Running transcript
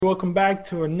Welcome back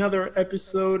to another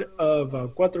episode of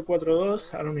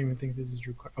 442. I don't even think this is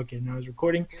recording. Okay, now it's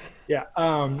recording. Yeah.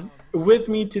 With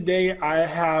me today, I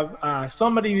have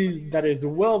somebody that is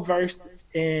well versed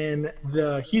in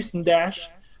the Houston Dash.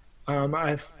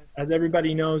 As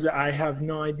everybody knows, I have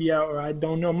no idea or I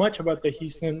don't know much about the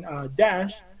Houston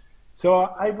Dash.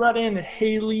 So I brought in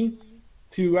Haley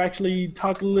to actually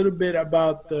talk a little bit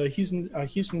about the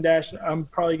Houston Dash. I'm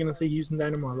probably gonna say Houston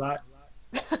Dynamo a lot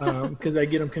because I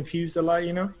get them confused a lot,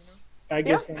 I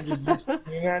guess I'm just used to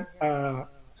saying that.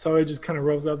 So it just kind of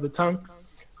rolls off the tongue.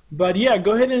 But yeah,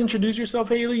 go ahead and introduce yourself,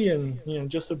 Haley, and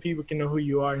just so people can know who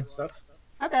you are and stuff.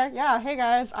 Okay, yeah. Hey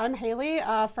guys, I'm Haley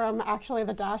from actually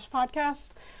the Dash podcast.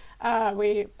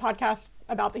 We podcast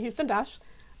about the Houston Dash.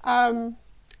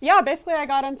 Basically I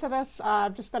got into this.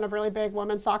 I've just been a really big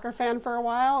women's soccer fan for a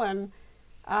while and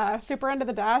super into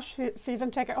the Dash,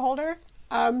 season ticket holder.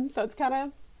 So it's kind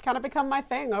of become my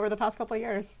thing over the past couple of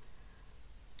years.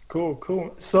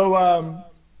 Cool. So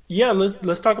yeah,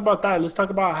 let's talk about that. Let's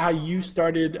talk about how you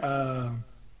started got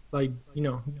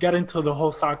into the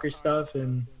whole soccer stuff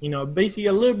and basically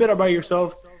a little bit about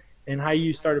yourself and how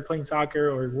you started playing soccer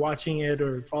or watching it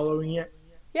or following it.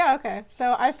 Yeah, okay.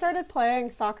 So I started playing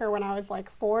soccer when I was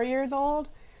like 4 years old,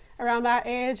 around that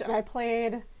age, and I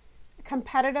played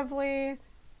competitively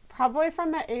probably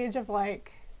from the age of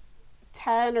like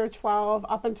 10 or 12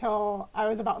 up until I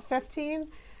was about 15.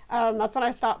 That's when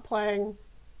I stopped playing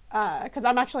because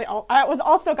I was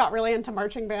also got really into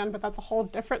marching band, but that's a whole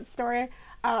different story.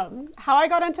 How I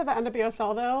got into the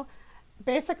NWSL though,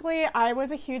 basically I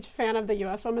was a huge fan of the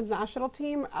U.S. women's national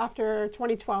team after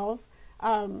 2012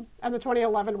 and the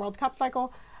 2011 World Cup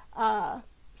cycle.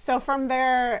 So from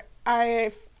there,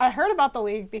 I heard about the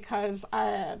league because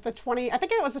I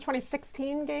think it was the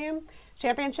 2016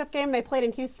 championship game they played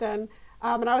in Houston.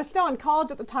 And I was still in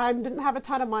college at the time, didn't have a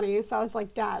ton of money. So I was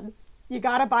like, Dad, you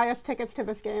got to buy us tickets to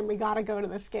this game. We got to go to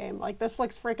this game. Like, this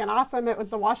looks freaking awesome. It was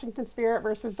the Washington Spirit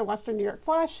versus the Western New York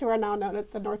Flash, who are now known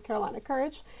as the North Carolina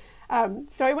Courage.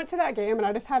 So I went to that game and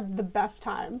I just had the best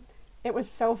time. It was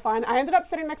so fun. I ended up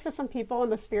sitting next to some people in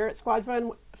the Spirit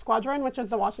Squadron, which is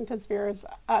the Washington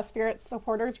Spirit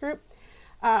supporters group.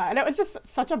 And it was just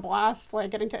such a blast,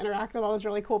 like getting to interact with all those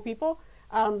really cool people.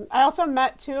 I also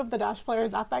met two of the Dash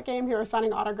players at that game who were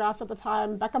signing autographs at the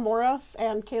time, Becca Moros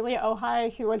and Kaylia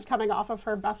Ohai, who was coming off of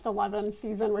her best 11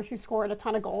 season where she scored a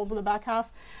ton of goals in the back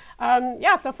half.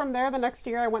 So from there, the next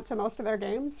year I went to most of their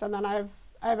games, and then I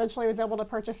eventually was able to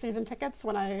purchase season tickets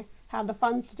when I had the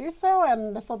funds to do so,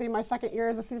 and this will be my second year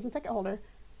as a season ticket holder.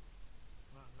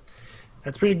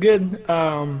 That's pretty good.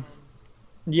 I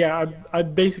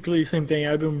basically the same thing.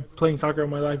 I've been playing soccer all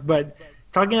my life, but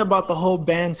talking about the whole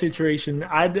band situation,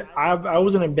 I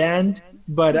wasn't in band,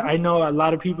 but I know a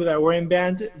lot of people that were in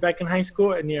band back in high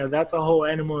school, and yeah, that's a whole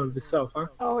animal of itself, huh?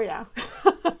 Oh yeah.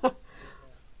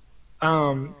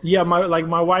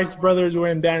 My wife's brothers were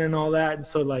in band and all that, and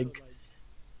so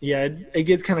it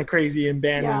gets kind of crazy in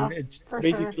band, and it's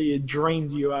basically sure. It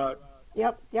drains you out.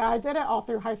 Yep. Yeah, I did it all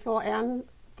through high school and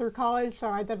through college, so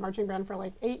I did marching band for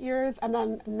like 8 years, and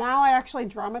then now I actually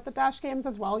drum at the Dash games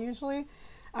as well usually.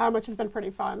 Which has been pretty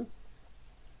fun.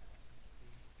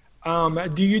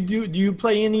 Do you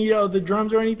play any of the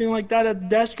drums or anything like that at the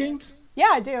Dash games?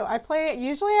 Yeah, I do. I play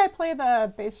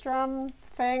the bass drum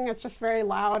thing. It's just very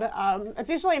loud. It's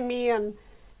usually me and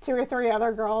 2 or 3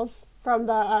 other girls from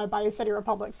the Bayou City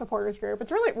Republic supporters group.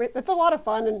 It's a lot of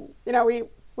fun, and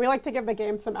we like to give the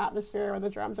game some atmosphere with the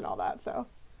drums and all that. So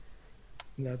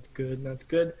that's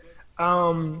good.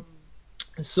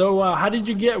 So how did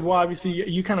you get, well, obviously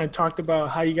you kind of talked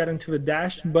about how you got into the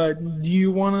Dash, but do you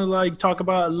want to talk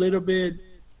about a little bit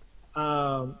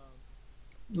how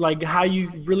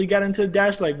you really got into the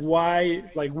Dash, why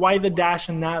the Dash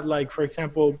and not for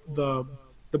example the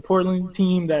Portland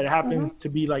team that happens to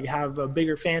be have a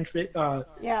bigger fan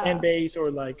base, or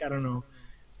I don't know,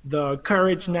 the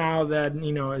Courage now that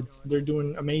they're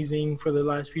doing amazing for the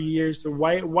last few years. So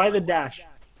why the Dash?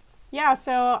 Yeah,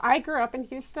 so I grew up in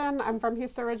Houston. I'm from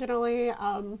Houston originally.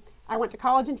 I went to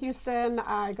college in Houston.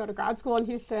 I go to grad school in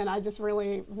Houston. I just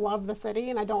really love the city,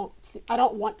 and I don't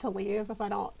want to leave if I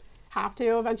don't have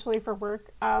to eventually for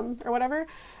work or whatever.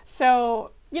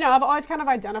 So, I've always kind of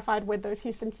identified with those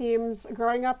Houston teams.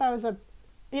 Growing up, I wasn't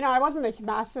a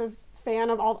massive fan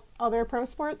of all other pro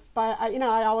sports, but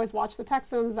I always watched the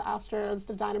Texans, the Astros,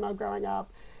 the Dynamo growing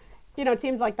up,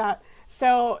 teams like that.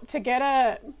 So to get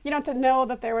to know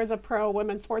that there was a pro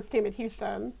women's sports team in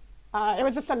Houston, it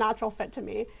was just a natural fit to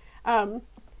me.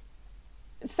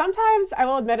 Sometimes I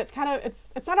will admit it's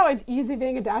not always easy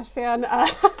being a Dash fan.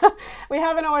 We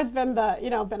haven't always been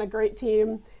been a great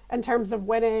team in terms of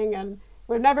winning, and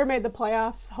we've never made the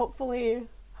playoffs. Hopefully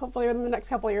within the next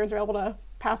couple of years we're able to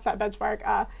pass that benchmark.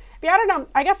 But yeah, I don't know.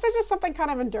 I guess there's just something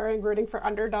kind of enduring rooting for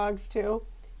underdogs too.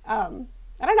 I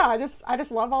don't know. I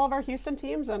just love all of our Houston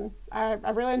teams, and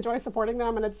I really enjoy supporting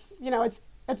them. And it's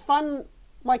fun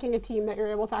liking a team that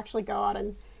you're able to actually go out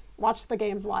and watch the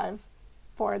games live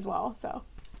for as well. So.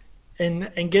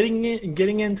 And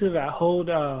getting into that whole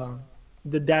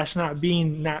the Dash not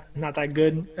being not that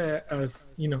good, as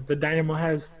the Dynamo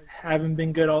haven't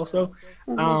been good also.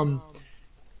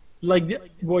 Like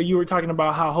what you were talking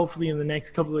about, how hopefully in the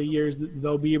next couple of years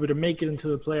they'll be able to make it into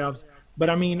the playoffs.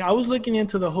 But I mean, I was looking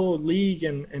into the whole league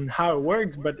and how it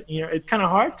works, but it's kind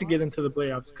of hard to get into the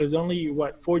playoffs because only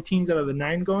 4 teams out of the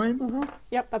 9 go in.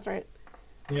 Yep, that's right.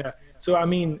 Yeah. So I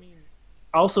mean,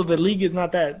 also the league is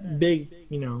not that big.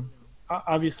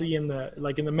 Obviously in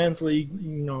the men's league,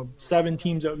 7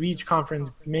 teams of each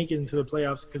conference make it into the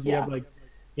playoffs because you have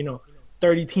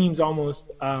 30 teams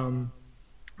almost.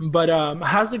 But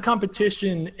how's the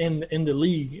competition in the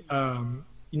league?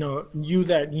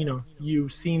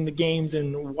 You've seen the games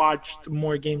and watched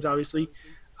more games, obviously.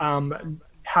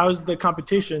 How's the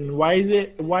competition? Why is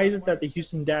it that the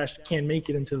Houston Dash can't make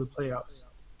it into the playoffs?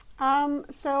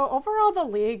 So overall, the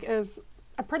league is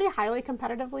a pretty highly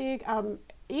competitive league.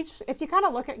 If you kind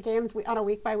of look at games on a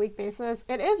week-by-week basis,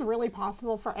 it is really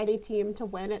possible for any team to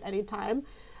win at any time.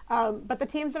 But the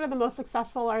teams that are the most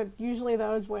successful are usually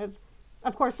those with,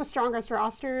 of course, the strongest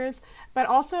rosters, but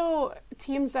also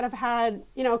teams that have had,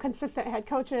 consistent head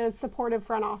coaches, supportive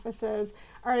front offices,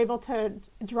 are able to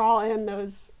draw in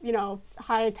those,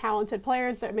 high talented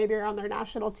players that maybe are on their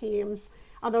national teams,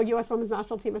 on the U.S. women's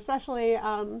national team especially,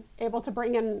 able to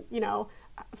bring in,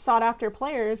 sought after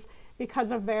players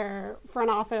because of their front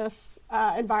office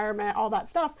environment, all that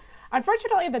stuff.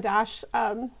 Unfortunately, the Dash,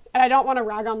 and I don't want to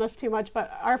rag on this too much,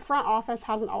 but our front office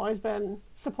hasn't always been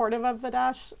supportive of the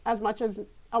Dash as much as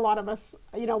a lot of us,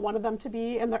 wanted them to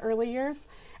be in the early years.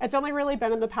 It's only really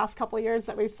been in the past couple of years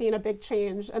that we've seen a big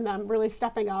change and them really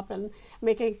stepping up and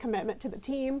making a commitment to the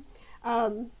team.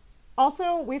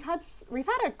 Also, we've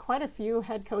had quite a few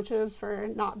head coaches for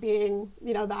not being,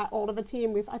 that old of a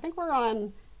team. I think we're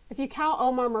on, if you count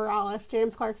Omar Morales,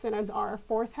 James Clarkson as our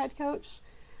 4th head coach.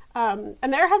 And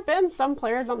there have been some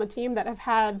players on the team that have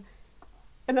had,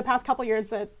 in the past couple of years,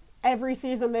 that every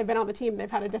season they've been on the team, they've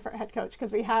had a different head coach.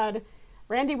 Because we had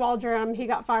Randy Waldrum, he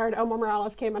got fired, Omar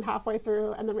Morales came in halfway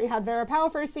through, and then we had Vera Powell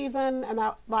first season, and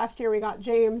that last year we got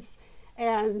James,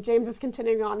 and James is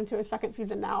continuing on into his 2nd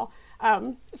season now.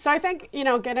 So I think,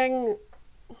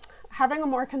 having a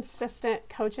more consistent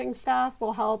coaching staff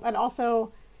will help, and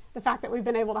also the fact that we've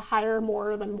been able to hire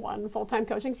more than one full-time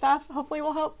coaching staff hopefully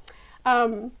will help.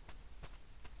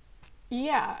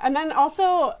 Yeah, and then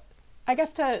also, I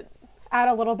guess to add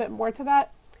a little bit more to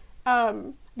that,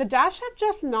 the Dash have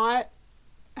just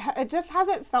it just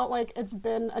hasn't felt like it's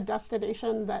been a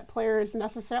destination that players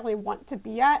necessarily want to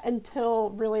be at until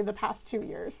really the past 2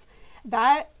 years.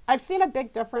 That, I've seen a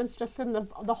big difference just in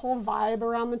the whole vibe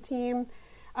around the team.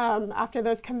 After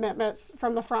those commitments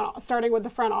from starting with the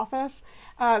front office.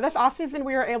 This offseason,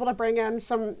 we were able to bring in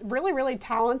some really, really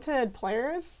talented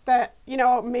players that,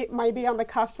 might be on the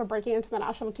cusp of breaking into the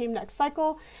national team next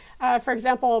cycle. For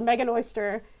example, Megan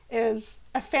Oyster is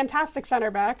a fantastic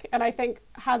center back and I think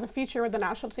has a future with the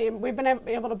national team. We've been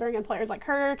able to bring in players like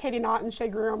her, Katie Naughton, Shea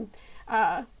Groom,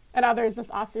 and others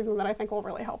this offseason that I think will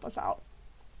really help us out.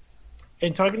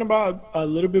 And talking about a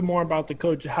little bit more about the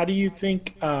coach, how do you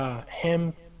think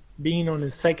him being on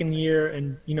his 2nd year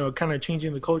and, kind of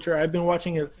changing the culture? I've been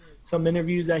watching some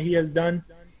interviews that he has done,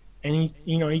 and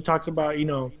he talks about,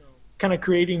 kind of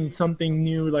creating something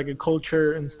new, like a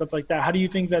culture and stuff like that. How do you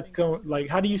think that's going? Like,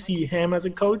 how do you see him as a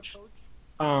coach?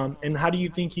 And how do you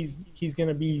think he's going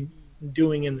to be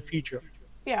doing in the future?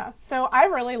 Yeah, so I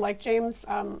really like James.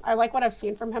 I like what I've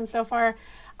seen from him so far.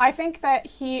 I think that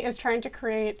he is trying to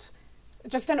create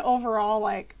just an overall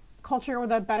culture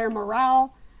with a better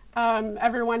morale.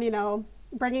 Everyone,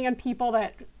 bringing in people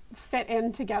that fit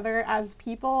in together as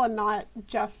people and not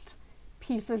just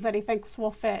pieces that he thinks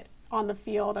will fit on the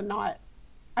field and not,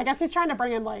 I guess he's trying to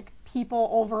bring in people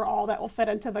overall that will fit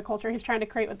into the culture he's trying to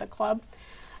create with the club,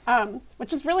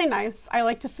 which is really nice. I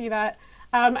like to see that.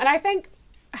 And I think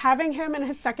having him in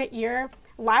his 2nd year,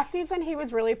 last season he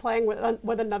was really playing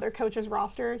with another coach's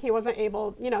roster. He wasn't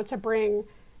able,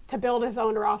 to build his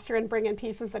own roster and bring in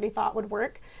pieces that he thought would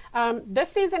work. This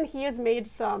season, he has made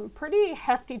some pretty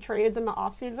hefty trades in the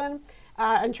offseason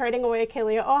and trading away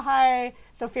Kalia Ohai,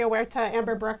 Sophia Huerta,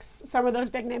 Amber Brooks, some of those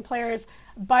big name players,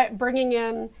 but bringing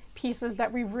in pieces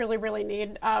that we really, really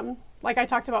need. like I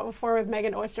talked about before with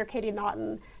Megan Oyster, Katie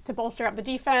Naughton to bolster up the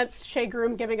defense, Shea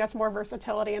Groom giving us more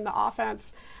versatility in the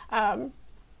offense.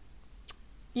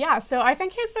 Yeah, so I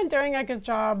think he's been doing a good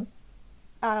job.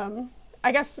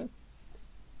 I guess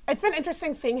it's been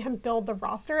interesting seeing him build the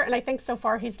roster, and I think so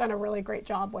far he's done a really great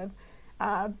job with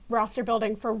roster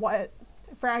building for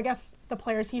I guess the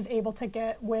players he's able to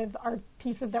get with our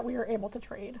pieces that we were able to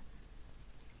trade.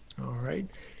 All right.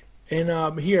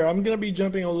 And here, I'm going to be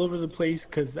jumping all over the place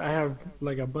because I have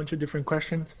like a bunch of different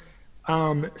questions.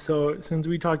 So since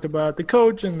we talked about the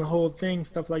coach and the whole thing,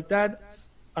 stuff like that,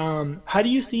 how do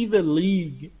you see the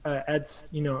league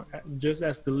just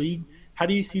as the league? How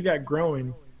do you see that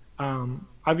growing?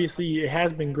 Obviously, it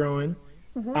has been growing,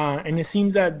 and it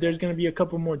seems that there's going to be a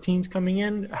couple more teams coming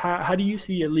in. How do you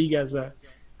see a league as a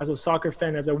soccer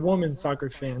fan, as a woman soccer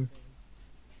fan?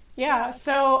 Yeah,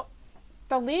 so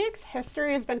the league's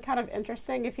history has been kind of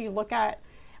interesting if you look at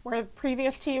where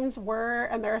previous teams were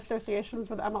and their associations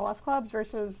with MLS clubs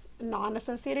versus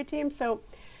non-associated teams. So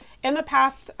in the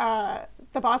past, the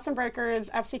Boston Breakers,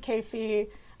 FCKC,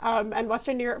 and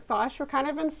Western New York Flash were kind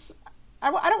of in,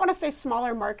 I don't want to say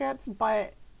smaller markets,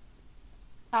 but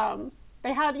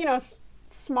they had,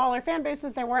 smaller fan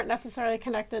bases. They weren't necessarily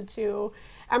connected to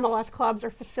MLS clubs or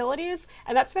facilities.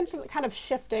 And that's been kind of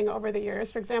shifting over the years.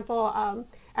 For example,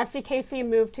 FCKC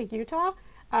moved to Utah,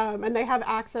 and they have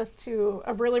access to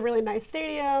a really, really nice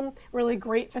stadium, really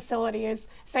great facilities.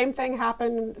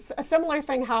 A similar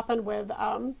thing happened with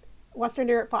Western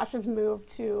New York Flash's move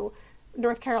to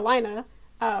North Carolina.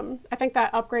 I think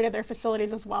that upgraded their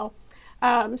facilities as well.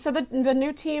 So the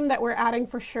new team that we're adding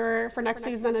for sure for next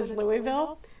season is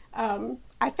Louisville.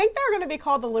 I think they're going to be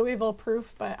called the Louisville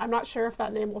Proof, but I'm not sure if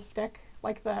that name will stick.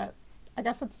 I don't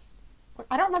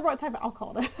remember what type of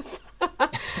alcohol it is.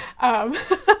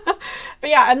 But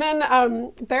yeah, and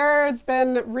then there's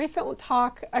been recent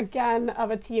talk again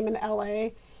of a team in LA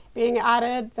being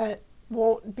added that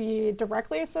won't be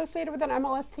directly associated with an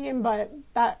MLS team, but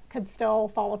that could still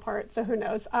fall apart, so who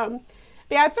knows. But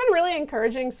yeah, it's been really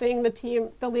encouraging seeing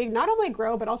the league not only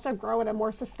grow, but also grow at a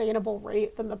more sustainable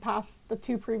rate than the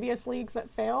two previous leagues that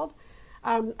failed.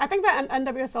 I think that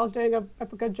NWSL is doing a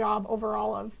good job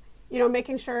overall of,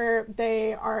 making sure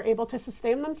they are able to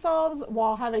sustain themselves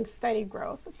while having steady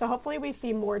growth. So hopefully we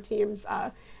see more teams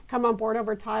come on board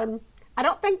over time. I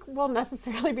don't think we'll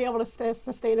necessarily be able to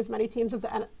sustain as many teams as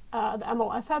the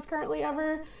MLS has currently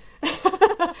ever.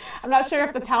 I'm not sure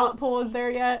if the talent pool is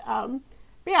there yet.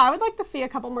 But yeah, I would like to see a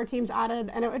couple more teams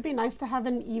added, and it would be nice to have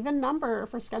an even number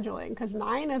for scheduling, because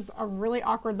 9 is a really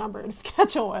awkward number to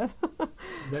schedule with.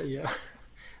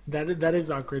 That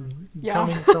is awkward. Yeah.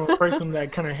 Coming from a person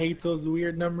that kind of hates those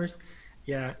weird numbers.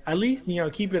 Yeah, at least,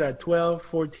 keep it at 12,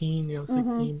 14,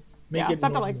 16. Make it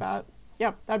something normal. like that.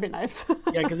 Yep, that'd be nice.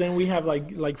 Yeah, because then we have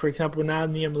like for example, now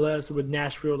in the MLS with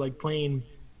Nashville playing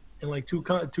in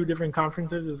two different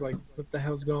conferences. It's like, what the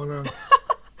hell's going on?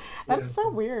 That's so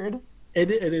weird. It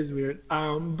is weird.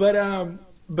 But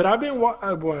I've been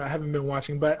I haven't been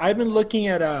watching, but I've been looking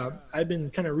at I've been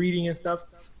kind of reading and stuff,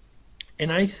 and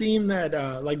I seen that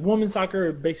women's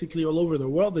soccer basically all over the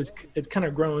world it's kind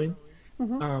of growing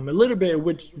a little bit,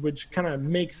 which kind of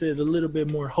makes it a little bit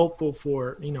more hopeful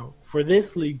for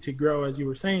this league to grow, as you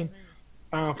were saying.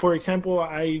 For example,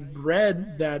 I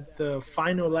read that the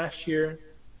final last year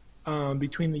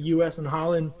between the U.S. and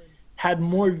Holland had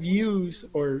more views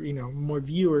or more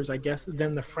viewers, I guess,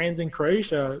 than the France and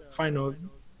Croatia final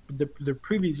the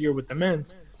previous year with the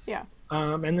men's. Yeah.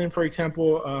 And then, for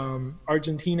example,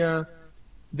 Argentina,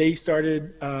 they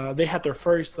had their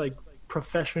first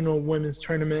professional women's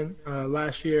tournament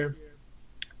last year.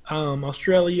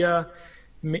 Australia,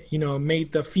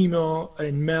 made the female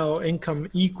and male income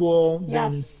equal.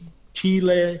 Yes. Then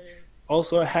Chile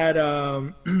also had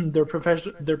their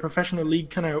professional league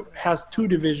kind of has 2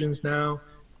 divisions now.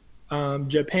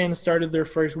 Japan started their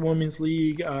first women's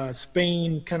league.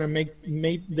 Spain kind of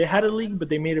they had a league, but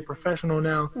they made it professional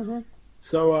now.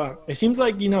 So it seems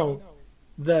like the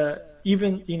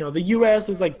U.S.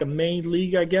 is the main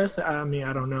league, I guess. I mean,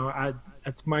 I don't know.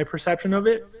 That's my perception of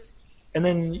it. And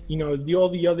then all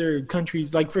the other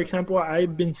countries, for example,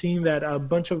 I've been seeing that a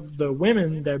bunch of the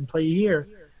women that play here,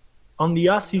 on the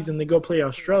off season, they go play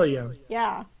Australia.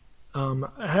 Yeah.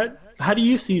 How do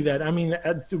you see that? I mean,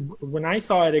 when I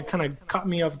saw it, it kind of caught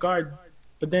me off guard,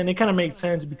 but then it kind of made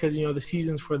sense because the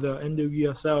seasons for the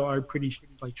NWSL are pretty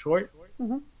short.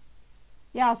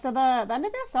 Yeah. So the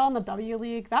NWSL and the W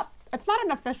League, it's not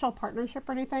an official partnership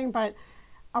or anything, but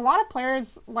a lot of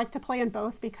players like to play in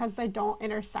both because they don't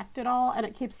intersect at all, and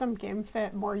it keeps them game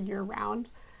fit more year round.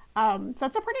 So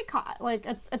it's a pretty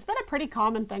it's been a pretty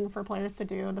common thing for players to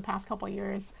do the past couple of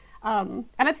years. And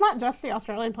it's not just the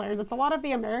Australian players; it's a lot of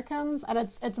the Americans, and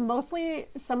it's mostly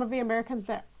some of the Americans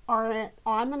that aren't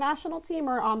on the national team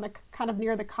or on the kind of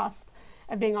near the cusp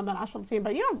of being on the national team.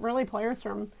 But you have really players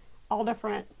from all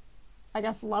different, I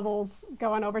guess, levels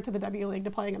going over to the W League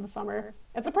to playing in the summer.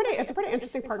 It's a pretty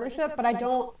interesting partnership, but I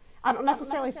don't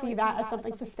necessarily see that as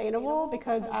something sustainable,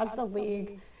 because as the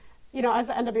league, as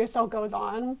the NWSL goes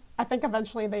on, I think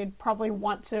eventually they'd probably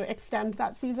want to extend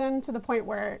that season to the point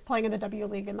where playing in the W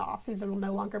League in the off season will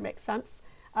no longer make sense.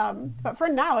 But for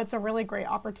now, it's a really great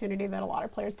opportunity that a lot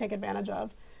of players take advantage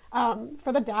of.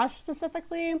 For the Dash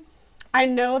specifically, I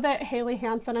know that Haley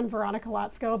Hansen and Veronica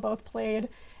Latsko both played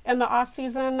in the off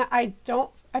season. I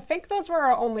think those were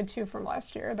our only two from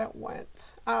last year that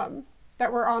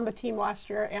that were on the team last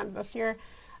year and this year.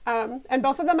 And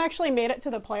both of them actually made it to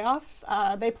the playoffs.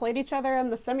 They played each other in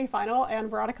the semifinal, and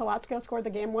Veronica Latsko scored the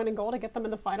game-winning goal to get them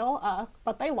in the final.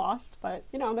 But they lost, but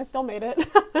they still made it.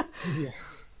 Yeah.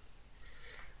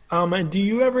 And do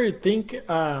you ever think,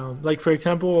 like for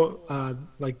example,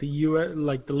 like the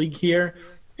like the league here,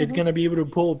 it's gonna be able to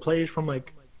pull players from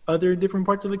like other different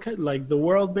parts of the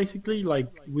world, basically, like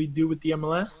we do with the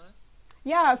MLS?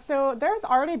 Yeah, so there's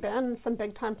already been some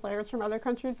big-time players from other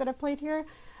countries that have played here,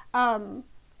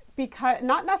 because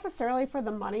not necessarily for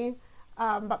the money,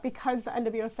 but because the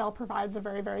NWSL provides a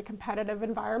very, very competitive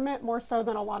environment, more so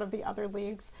than a lot of the other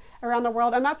leagues around the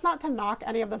world. And that's not to knock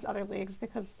any of those other leagues,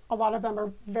 because a lot of them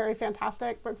are very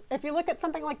fantastic. But if you look at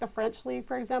something like the French league,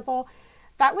 for example,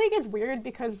 that league is weird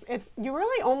because you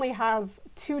really only have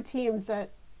two teams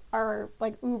that are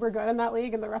like uber good in that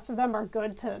league, and the rest of them are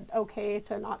good to okay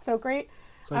to not so great.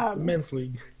 It's like the men's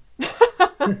league.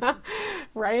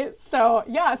 Right? So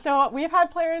we've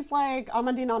had players like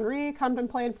Amandine Henry come and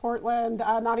play in Portland.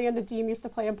 Nadia Nadim used to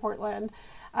play in Portland.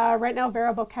 Right now,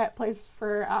 Vera Boquette plays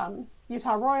for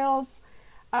Utah Royals.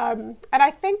 And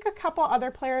I think a couple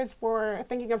other players were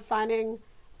thinking of signing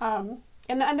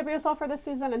in the NWSL for this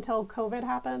season until COVID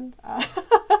happened.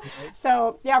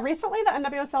 So yeah, recently the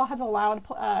NWSL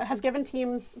has given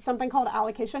teams something called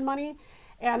allocation money.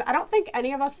 And I don't think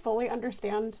any of us fully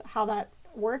understand how that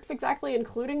works exactly,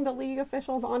 including the league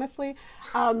officials, honestly.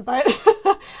 But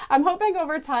I'm hoping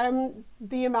over time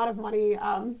the amount of money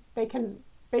they can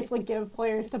basically give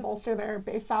players to bolster their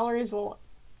base salaries will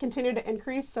continue to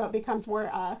increase, so it becomes more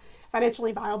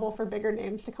financially viable for bigger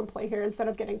names to come play here instead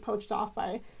of getting poached off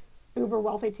by uber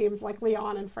wealthy teams like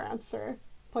Lyon in France or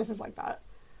places like that.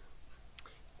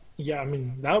 Yeah, I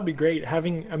mean, that would be great.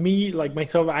 Having me, like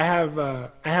myself, I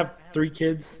have 3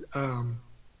 kids,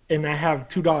 and I have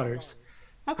 2 daughters.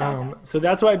 Okay. So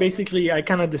that's why basically I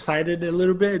kind of decided a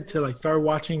little bit to like start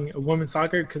watching women's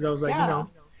soccer, because I was like, Yeah.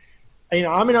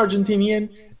 I'm an Argentinian,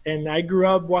 and I grew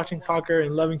up watching soccer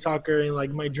and loving soccer, and like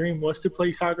my dream was to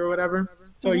play soccer or whatever.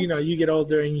 So you get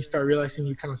older and you start realizing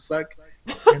you kind of suck,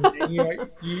 and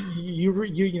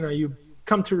you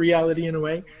come to reality in a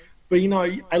way. But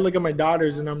I look at my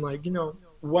daughters and I'm like,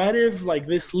 what if like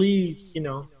this league,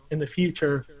 in the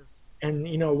future, and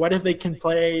what if they can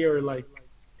play, or like,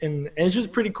 and it's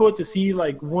just pretty cool to see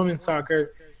like women's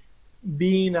soccer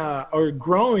being or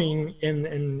growing,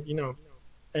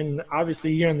 and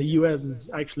obviously here in the U.S. is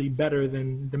actually better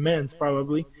than the men's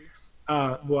probably.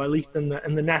 Well, at least in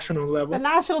the national level. The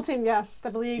national team, yes.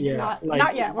 The league, Yeah,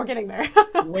 not yet. We're getting there.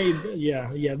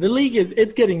 Yeah. The league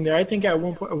it's getting there. I think at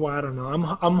one point. Well, I don't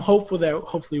know. I'm hopeful that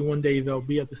hopefully one day they'll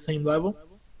be at the same level.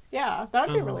 Yeah, that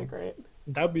would be really great.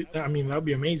 That'd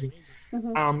be amazing.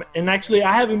 And actually,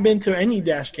 I haven't been to any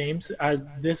Dash games.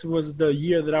 This was the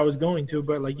year that I was going to,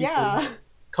 but like you said,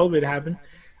 COVID happened.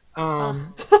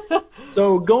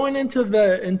 So going into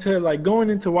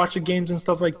watch the games and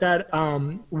stuff like that,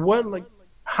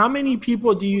 how many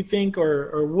people do you think,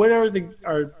 or what are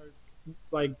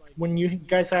like when you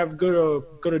guys go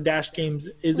to Dash games,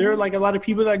 is there like a lot of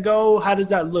people that go? How does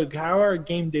that look? How are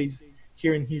game days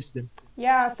here in Houston?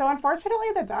 Yeah, so unfortunately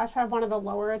the Dash have one of the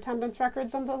lower attendance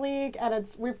records in the league,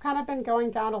 and we've kind of been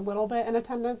going down a little bit in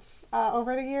attendance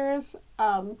over the years.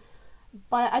 But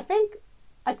I think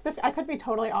I could be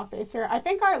totally off base here. I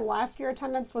think our last year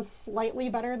attendance was slightly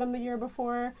better than the year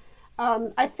before.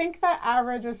 I think the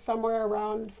average is somewhere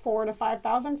around 4,000 to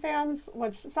 5,000 fans,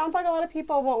 which sounds like a lot of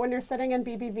people, but when you're sitting in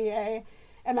BBVA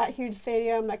in that huge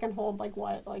stadium that can hold like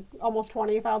almost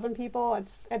 20,000 people,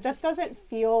 it just doesn't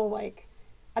feel like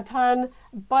a ton.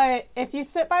 But if you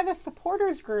sit by the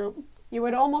supporters group, you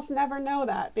would almost never know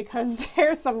that, because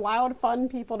there's some loud, fun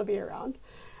people to be around.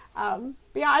 But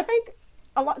yeah, I think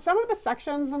some of the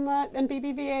sections in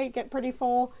BBVA get pretty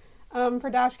full for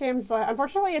Dash games, but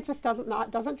unfortunately it just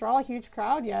doesn't draw a huge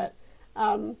crowd yet.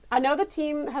 I know the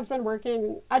team has been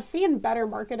working. I've seen better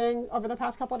marketing over the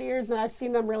past couple of years, and I've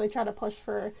seen them really try to push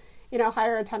for,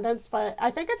 higher attendance. But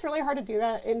I think it's really hard to do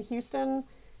that in Houston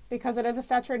because it is a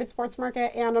saturated sports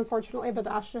market, and unfortunately, the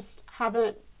Dash just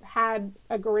haven't had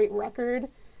a great record.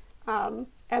 And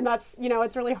that's,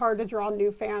 it's really hard to draw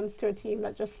new fans to a team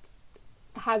that just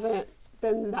hasn't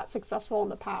been that successful in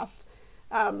the past.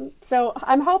 So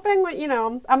I'm hoping,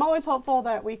 I'm always hopeful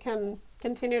that we can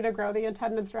continue to grow the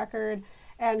attendance record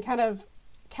and kind of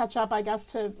catch up, I guess,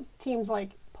 to teams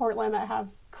like Portland that have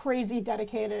crazy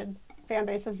dedicated fan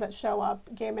bases that show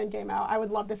up game in, game out. I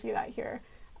would love to see that here.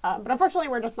 But unfortunately,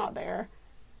 we're just not there.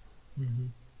 Mm-hmm.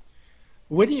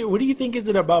 What do you think is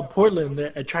it about Portland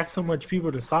that attracts so much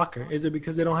people to soccer? Is it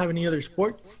because they don't have any other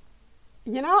sports?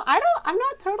 I'm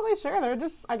not totally sure.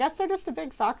 I guess they're just a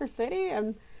big soccer city,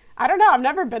 and I don't know. I've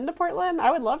never been to Portland.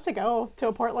 I would love to go to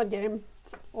a Portland game,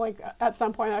 like at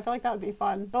some point. I feel like that would be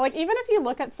fun. But like even if you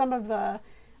look at some of the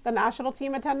national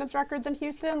team attendance records in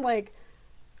Houston, like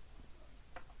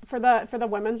for the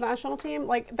women's national team,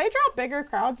 like they draw bigger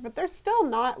crowds, but they're still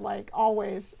not like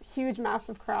always huge,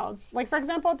 massive crowds. Like for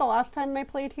example, the last time they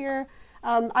played here,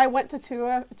 I went to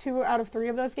two out of three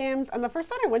of those games, and the first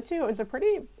time I went to, it was a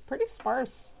pretty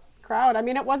sparse crowd. I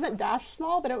mean, it wasn't Dash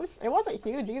small, but it wasn't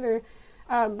huge either.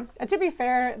 And to be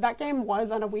fair, that game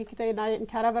was on a weekday night and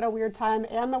kind of at a weird time,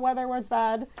 and the weather was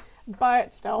bad,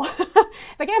 but still.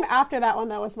 The game after that one,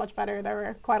 though, was much better. There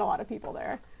were quite a lot of people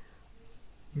there.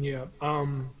 Yeah.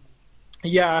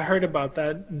 Yeah, I heard about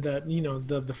that,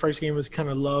 the first game was kind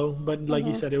of low, but like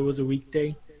you said, it was a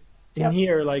weekday. And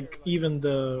here, like, even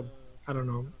the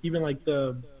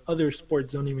other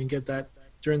sports don't even get that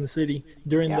during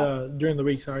the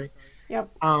week, sorry. Yep.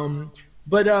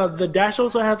 But the Dash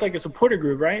also has like a supporter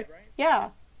group, right? Yeah.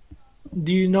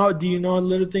 Do you know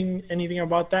anything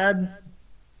about that?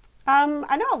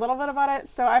 I know a little bit about it.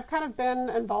 So I've kind of been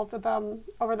involved with them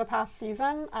over the past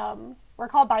season. We're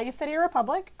called Bayou City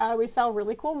Republic. We sell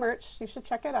really cool merch. You should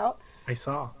check it out. I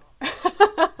saw.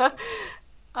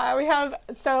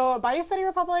 Bayou City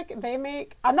Republic, they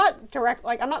make, I'm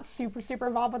not super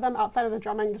involved with them outside of the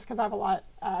drumming just because I have a lot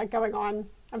going on.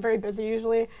 I'm very busy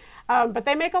usually. But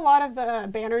they make a lot of the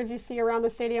banners you see around the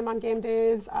stadium on game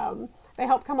days. They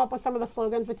help come up with some of the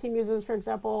slogans the team uses. For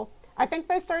example, I think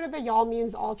they started the "Y'all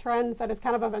means all" trend that has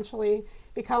kind of eventually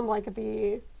become like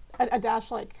a Dash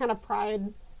like kind of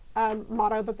pride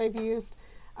motto that they've used.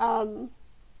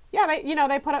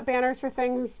 They put up banners for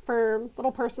things, for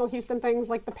little personal Houston things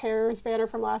like the Pears banner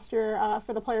from last year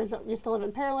for the players that used to live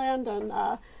in Pearland and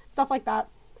stuff like that.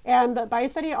 And the Bayou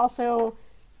City also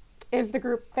is the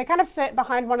group, they kind of sit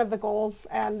behind one of the goals,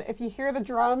 and if you hear the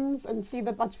drums and see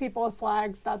the bunch of people with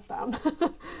flags, that's them.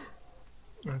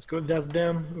 That's good. That's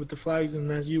them with the flags, and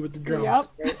that's you with the drums.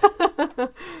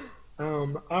 Yep.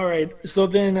 Right? All right. So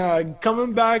then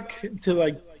coming back to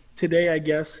like today, I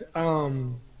guess,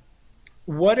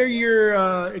 what are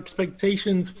your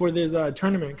expectations for this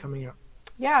tournament coming up?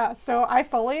 Yeah, so I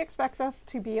fully expect us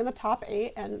to be in the top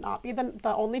 8 and not be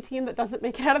the only team that doesn't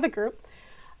make it out of the group.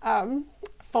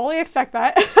 Fully expect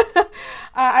that.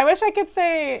 I wish I could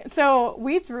say, so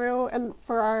we drew, and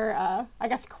for our,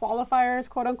 qualifiers,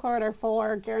 quote unquote, or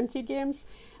for guaranteed games,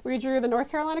 we drew the North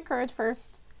Carolina Courage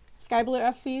first, Sky Blue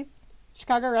FC,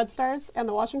 Chicago Red Stars, and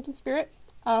the Washington Spirit.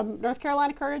 North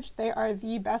Carolina Courage, they are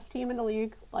the best team in the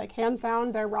league, like hands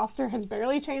down. Their roster has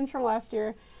barely changed from last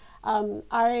year.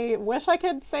 I wish I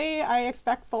could say I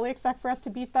fully expect for us to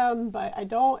beat them, but I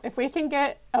don't. If we can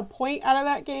get a point out of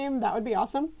that game, that would be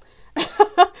awesome.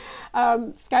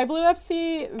 Sky Blue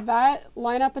FC, that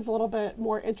lineup is a little bit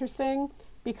more interesting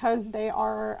because they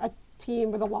are a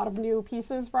team with a lot of new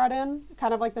pieces brought in,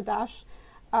 kind of like the Dash,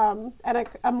 and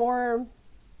a more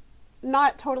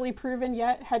not totally proven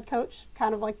yet head coach,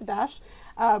 kind of like the Dash.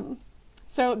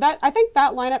 So that, I think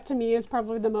that lineup to me is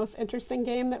probably the most interesting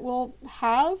game that we'll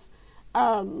have.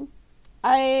 I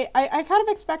kind of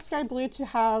expect Sky Blue to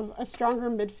have a stronger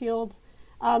midfield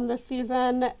this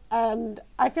season, and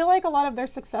I feel like a lot of their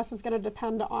success is going to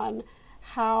depend on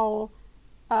how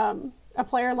a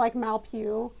player like Mal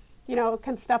Pugh,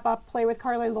 can step up, play with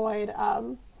Carly Lloyd,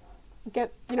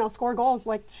 score goals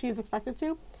like she's expected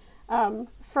to.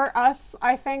 For us,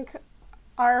 I think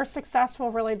our success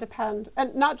will really depend,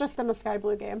 and not just in the Sky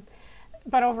Blue game,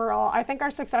 but overall, I think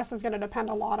our success is going to depend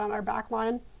a lot on our back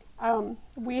line.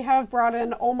 We have brought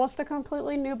in almost a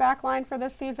completely new back line for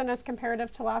this season as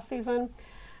comparative to last season.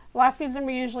 Last season,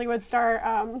 we usually would start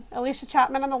Alicia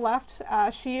Chapman on the left.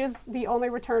 She is the only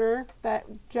returner that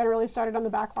generally started on the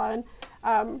back line.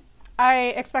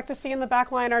 I expect to see in the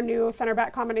back line our new center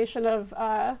back combination of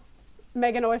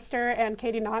Megan Oyster and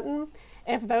Katie Naughton.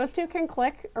 If those two can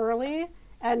click early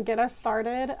and get us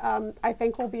started, I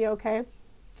think we'll be okay,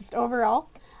 just overall.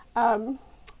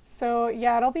 So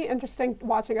yeah, it'll be interesting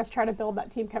watching us try to build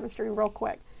that team chemistry real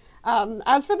quick.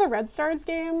 As for the Red Stars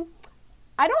game,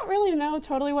 I don't really know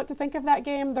totally what to think of that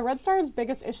game. The Red Stars'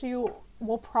 biggest issue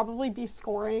will probably be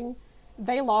scoring.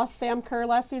 They lost Sam Kerr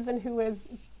last season, who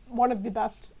is one of the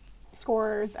best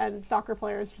scorers and soccer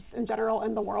players just in general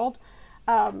in the world.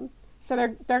 So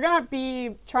they're going to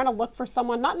be trying to look for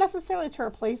someone, not necessarily to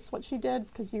replace what she did,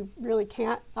 because you really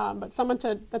can't, but someone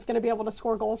that's going to be able to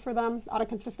score goals for them on a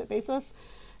consistent basis.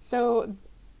 So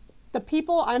the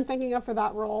people I'm thinking of for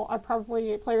that role are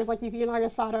probably players like Yuki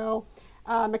Nagasato,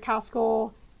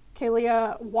 McCaskill,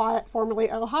 Kalia Watt, formerly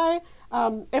Ohai.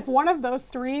 If one of those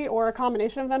three or a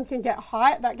combination of them can get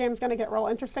hot, that game's going to get real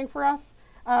interesting for us.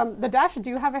 The Dash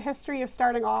do have a history of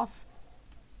starting off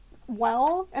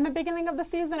well in the beginning of the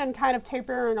season and kind of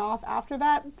tapering off after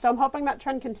that. So I'm hoping that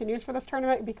trend continues for this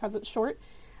tournament because it's short.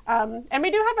 And we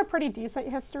do have a pretty decent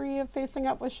history of facing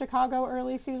up with Chicago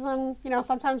early season. You know,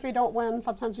 sometimes we don't win,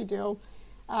 sometimes we do.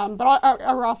 But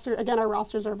our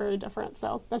rosters are very different,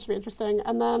 so that should be interesting.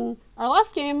 And then our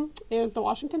last game is the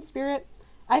Washington Spirit.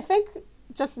 I think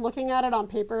just looking at it on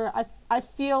paper, I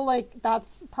feel like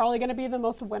that's probably going to be the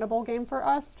most winnable game for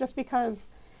us, just because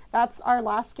that's our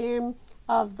last game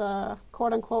of the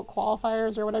quote-unquote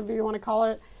qualifiers, or whatever you want to call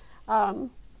it.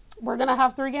 We're going to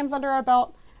have 3 games under our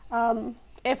belt.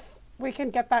 If we can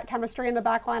get that chemistry in the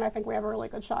back line, I think we have a really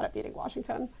good shot at beating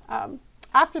Washington.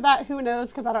 After that, who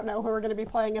knows, because I don't know who we're going to be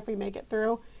playing if we make it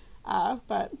through.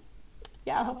 But,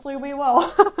 yeah, hopefully we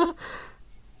will.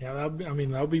 Yeah,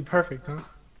 that'll be perfect, huh?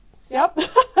 Yep.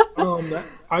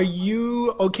 Are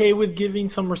you okay with giving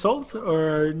some results,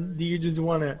 or do you just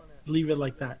want to leave it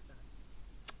like that?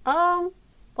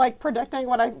 Like predicting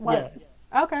what.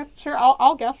 Yeah. Okay, sure.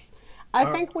 I'll guess. I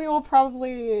think we will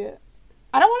probably.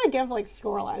 I don't want to give like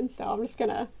score lines, so I'm just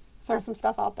gonna throw some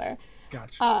stuff out there.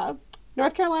 Gotcha.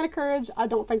 North Carolina Courage. I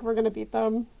don't think we're gonna beat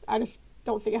them. I just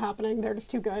don't see it happening. They're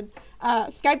just too good.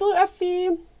 Sky Blue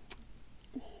FC.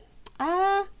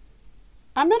 I'm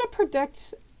gonna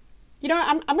predict. You know,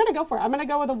 I'm gonna go for it. I'm gonna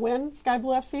go with a win. Sky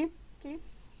Blue FC. Okay.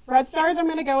 Red Stars, I'm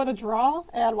going to go with a draw,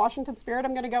 and Washington Spirit,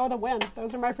 I'm going to go with a win.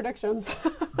 Those are my predictions.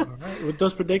 All right. With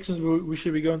those predictions, we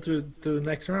should be going to the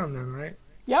next round then, right?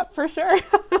 Yep, for sure.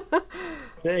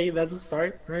 Hey, that's a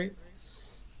start, right?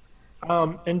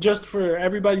 And just for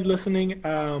everybody listening,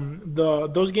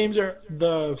 those games are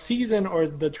the season or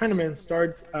the tournament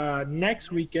starts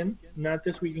next weekend, not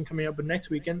this weekend coming up, but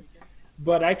next weekend.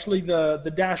 But actually,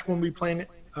 the Dash won't be playing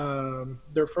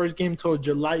their first game till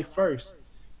July 1st.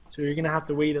 So you're going to have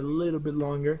to wait a little bit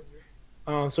longer.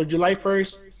 So July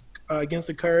 1st against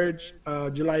the Courage,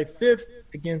 July 5th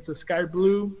against the Sky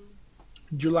Blue,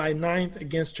 July 9th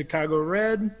against Chicago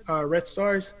Red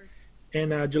Stars,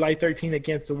 and July 13th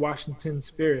against the Washington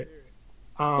Spirit.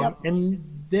 Yep. And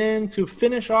then to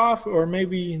finish off, or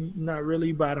maybe not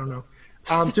really, but I don't know.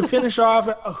 To finish off,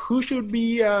 who should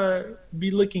be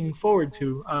looking forward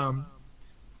to?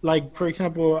 Like, for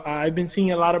example, I've been seeing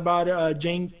a lot about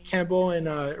Jane Campbell and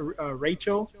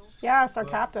Rachel. Yes, our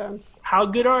captains. How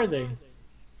good are they?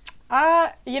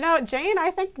 Jane,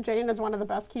 I think Jane is one of the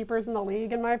best keepers in the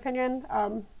league, in my opinion.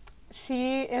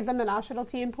 She is in the national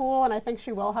team pool, and I think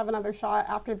she will have another shot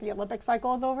after the Olympic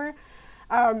cycle is over.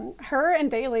 Her and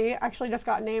Daly actually just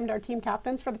got named our team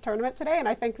captains for the tournament today, and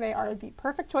I think they are the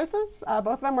perfect choices. Both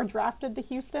of them were drafted to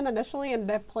Houston initially, and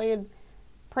they've played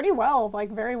pretty well,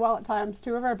 like very well at times.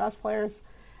 2 of our best players.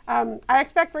 I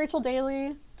expect Rachel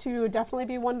Daly to definitely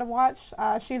be one to watch.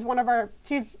 She's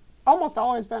almost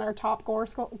always been our top goal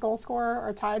scorer,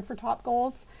 or tied for top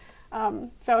goals.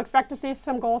 So expect to see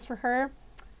some goals for her.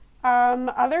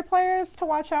 Other players to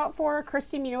watch out for,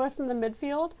 Christy Mewis in the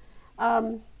midfield.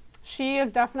 She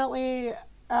is definitely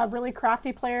a really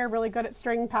crafty player, really good at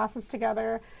stringing passes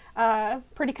together,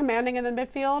 pretty commanding in the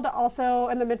midfield. Also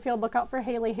in the midfield, look out for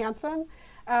Haley Hansen.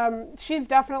 She's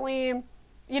definitely,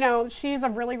 she's a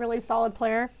really, really solid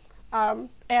player.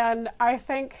 And I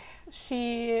think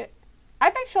she'll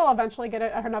eventually get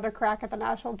another crack at the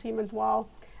national team as well.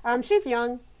 She's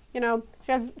young,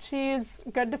 she's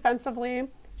good defensively.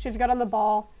 She's good on the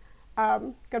ball.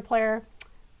 Good player.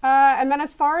 And then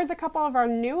as far as a couple of our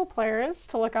new players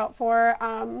to look out for,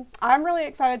 I'm really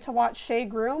excited to watch Shay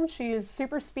Groom. She's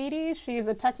super speedy. She's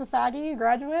a Texas Aggie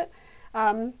graduate.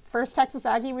 First Texas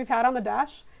Aggie we've had on the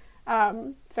Dash.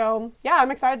 So yeah,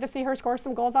 I'm excited to see her score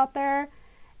some goals out there.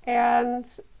 And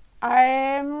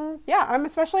I'm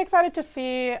especially excited to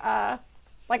see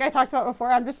like I talked about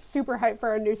before, I'm just super hyped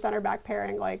for a new center back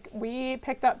pairing. Like, we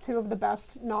picked up two of the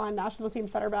best non-national team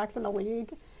center backs in the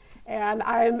league, and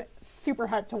I'm super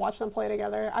hyped to watch them play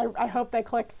together. I hope they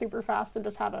click super fast and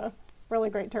just have a really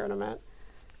great tournament.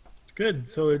 It's good.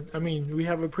 So, I mean, we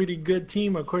have a pretty good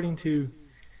team according to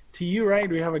you, right?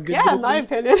 We have a good in my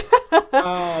opinion.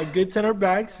 good center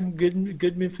backs, good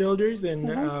midfielders,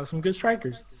 and some good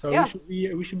strikers. So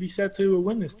we should be set to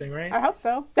win this thing, right? I hope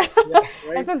so. Yeah,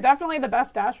 right? This is definitely the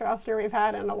best Dash roster we've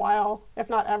had in a while, if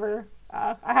not ever.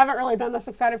 I haven't really been this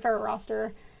excited for a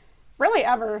roster, really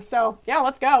ever. So yeah,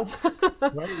 let's go.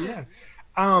 Right?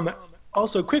 Yeah.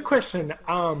 Also, quick question.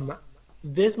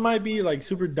 This might be like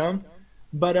super dumb,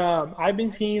 but I've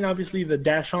been seeing obviously the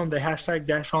dash on, the hashtag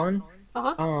dash on.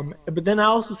 But then I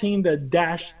also seen the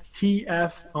dash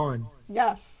TF on.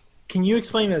 Yes. Can you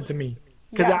explain that to me?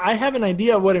 Because Yes. I have an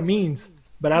idea of what it means,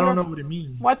 but I don't know what it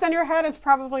means. What's in your head is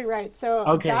probably right.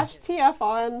 So dash TF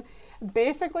on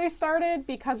basically started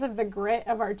because of the grit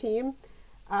of our team.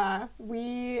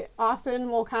 We often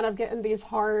will kind of get in these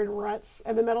hard ruts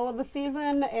in the middle of the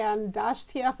season, and dash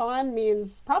TF on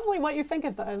means probably what you think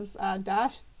it does.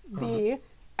 Dash the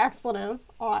expletive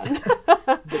on.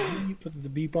 Put the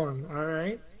beep on. All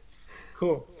right.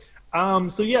 Cool.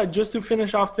 So yeah, just to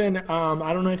finish off then,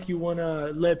 I don't know if you want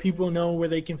to let people know where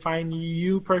they can find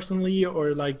you personally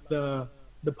or like the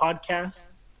podcast.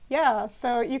 Yeah,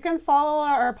 so you can follow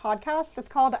our podcast. It's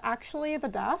called Actually the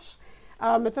Dash.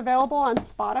 It's available on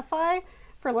Spotify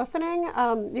for listening.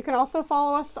 You can also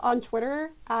follow us on Twitter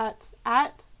at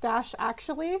dash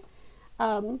actually.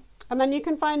 And then you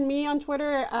can find me on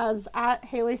Twitter as at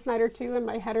Haley Snyder 2, and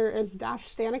my header is dash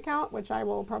Stan account, which I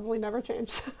will probably never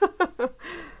change.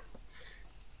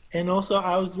 And also,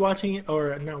 I was watching,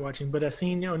 or not watching, but I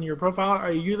seen on your profile.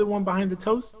 Are you the one behind the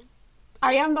toast?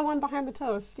 I am the one behind the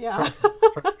toast. Yeah.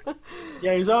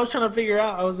 Yeah, because I was trying to figure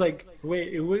out. I was like,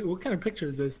 wait, what kind of picture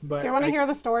is this? But do you want to hear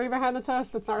the story behind the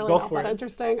toast? It's not really that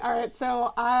interesting. All right.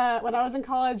 So when I was in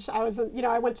college, I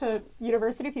went to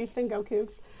University of Houston, go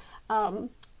Cougs.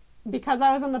 Because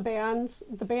I was in the band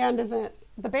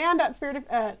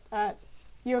at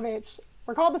U of H.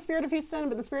 We're called the Spirit of Houston,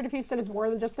 but the Spirit of Houston is more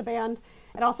than just a band.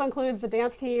 It also includes the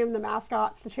dance team, the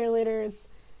mascots, the cheerleaders,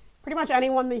 pretty much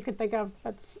anyone that you could think of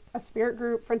that's a spirit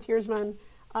group, frontiersmen.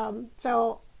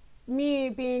 So me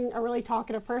being a really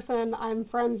talkative person, I'm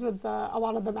friends with a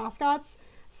lot of the mascots.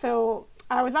 So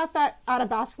I was at a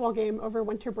basketball game over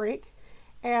winter break,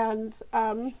 and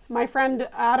my friend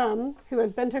Adam, who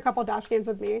has been to a couple Dash games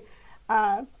with me,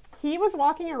 he was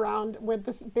walking around with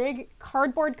this big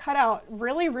cardboard cutout,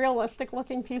 really realistic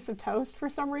looking piece of toast for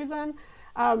some reason.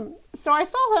 So I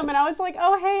saw him and I was like,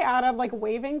 oh, hey, Adam, like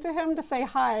waving to him to say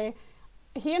hi.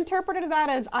 He interpreted that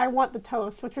as I want the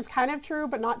toast, which was kind of true,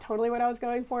 but not totally what I was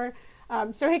going for.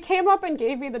 So he came up and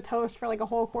gave me the toast for like a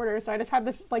whole quarter. So I just had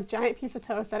this like giant piece of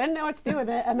toast. I didn't know what to do with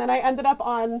it. And then I ended up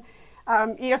on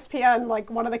ESPN, like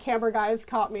one of the camera guys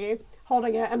caught me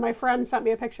holding it, and my friend sent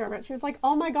me a picture of it. She was like,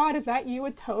 oh my God, is that you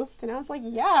with toast? And I was like,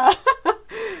 yeah.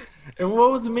 And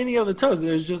what was the meaning of the toast?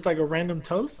 It was just like a random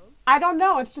toast? I don't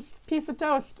know. It's just a piece of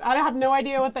toast. I have no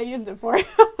idea what they used it for.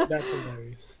 That's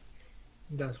hilarious.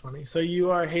 That's funny. So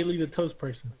you are Haley the toast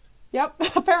person. Yep,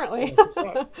 apparently. That's what's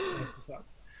up. That's what's up.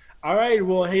 All right.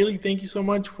 Well, Haley, thank you so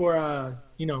much for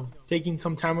taking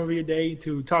some time of your day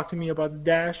to talk to me about the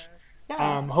Dash.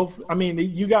 Yeah.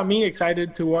 You got me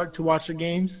excited to watch the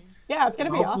games. Yeah, it's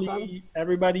going to be awesome. Hopefully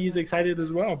everybody is excited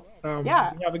as well.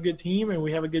 Yeah. We have a good team and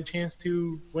we have a good chance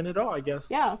to win it all, I guess.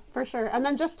 Yeah, for sure. And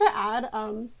then just to add,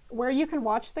 where you can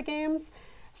watch the games,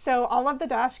 so all of the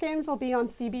Dash games will be on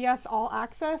CBS All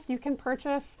Access. You can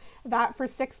purchase that for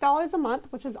 $6 a month,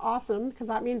 which is awesome because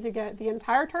that means you get the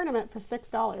entire tournament for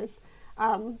 $6.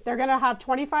 They're going to have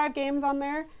 25 games on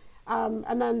there.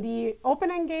 And then the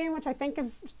opening game, which I think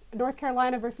is North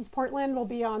Carolina versus Portland, will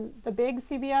be on the big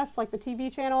CBS, like the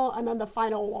TV channel, and then the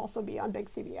final will also be on big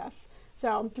CBS.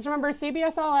 So just remember,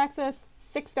 CBS All Access,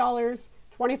 $6,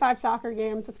 25 soccer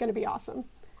games. It's going to be awesome.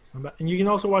 And you can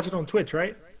also watch it on Twitch,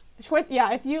 right? Twitch,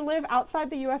 yeah. If you live outside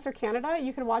the U.S. or Canada,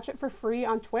 you can watch it for free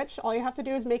on Twitch. All you have to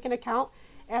do is make an account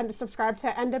and subscribe to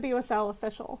NWSL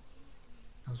Official.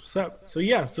 That's what's up. So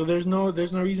yeah, so there's no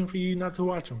reason for you not to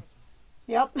watch them.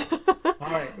 Yep.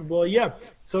 All right. Well, yeah.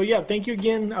 So yeah, thank you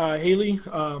again, Haley.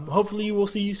 Hopefully we'll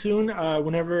see you soon.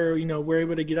 Whenever we're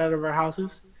able to get out of our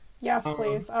houses. Yes,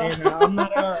 please. And I'm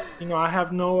not, I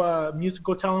have no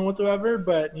musical talent whatsoever,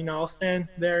 but I'll stand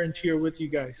there and cheer with you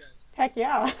guys. Heck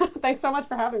yeah! Thanks so much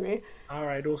for having me. All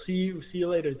right. We'll see you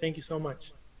later. Thank you so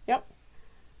much. Yep.